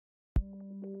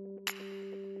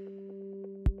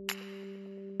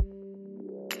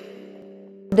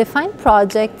DeFINE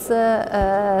projects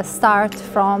start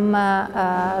from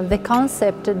the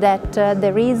concept that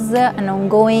there is an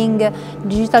ongoing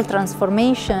digital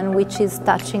transformation which is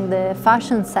touching the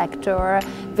fashion sector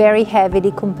very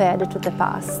heavily compared to the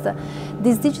past.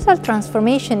 This digital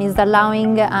transformation is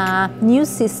allowing a new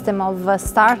system of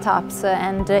startups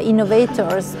and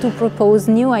innovators to propose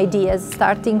new ideas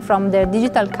starting from their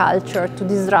digital culture to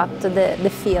disrupt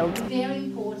the field. Very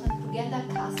important to get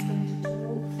accustomed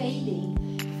to failing.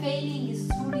 Failing is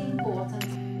truly important.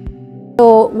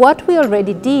 So what we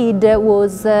already did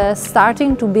was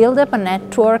starting to build up a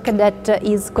network that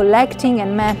is collecting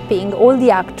and mapping all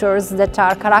the actors that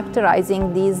are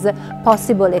characterizing this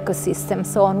possible ecosystem.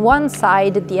 So on one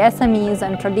side the SMEs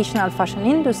and traditional fashion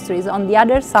industries, on the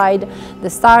other side the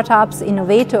startups,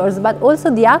 innovators, but also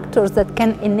the actors that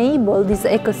can enable this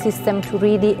ecosystem to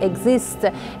really exist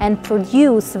and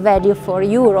produce value for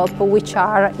Europe, which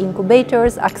are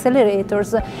incubators,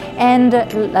 accelerators, and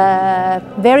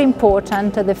very important,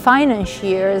 the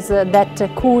financiers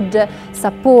that could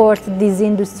support this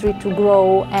industry to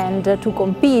grow and to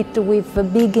compete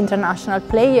with big international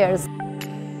players.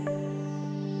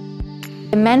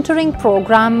 The mentoring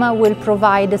program will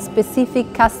provide specific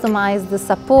customized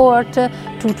support to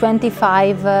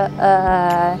 25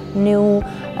 new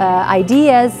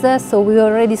ideas. So we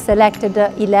already selected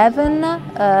 11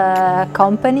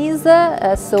 companies,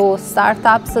 so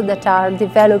startups that are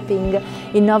developing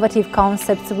innovative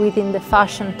concepts within the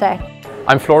fashion tech.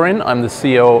 I'm Florian, I'm the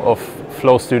CEO of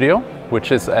Flow Studio,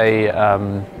 which is a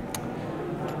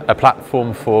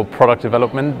platform for product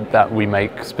development that we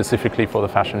make specifically for the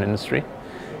fashion industry.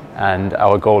 And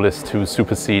our goal is to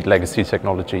supersede legacy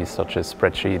technologies such as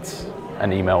spreadsheets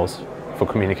and emails for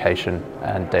communication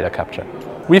and data capture.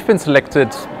 We've been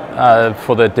selected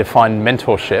for the DeFINE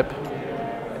mentorship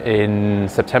in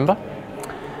September,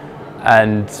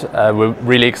 and we're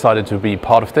really excited to be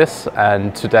part of this,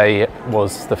 and today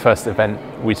was the first event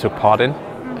we took part in,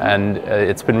 and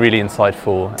it's been really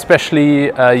insightful.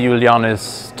 Especially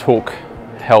Juliana's talk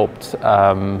helped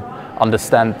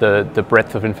understand the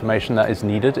breadth of information that is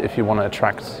needed if you want to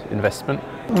attract investment.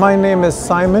 My name is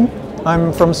Simon.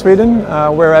 I'm from Sweden,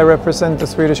 where I represent the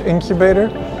Swedish incubator,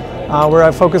 where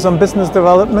I focus on business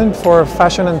development for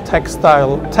fashion and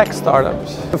textile tech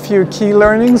startups. A few key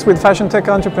learnings with fashion tech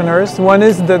entrepreneurs. One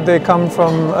is that they come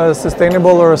from a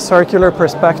sustainable or a circular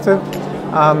perspective,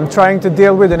 trying to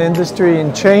deal with an industry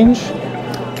in change,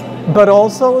 but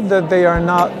also that they are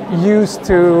not used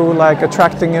to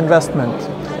attracting investment.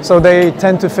 So they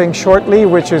tend to think shortly,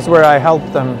 which is where I help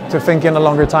them to think in a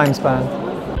longer time span.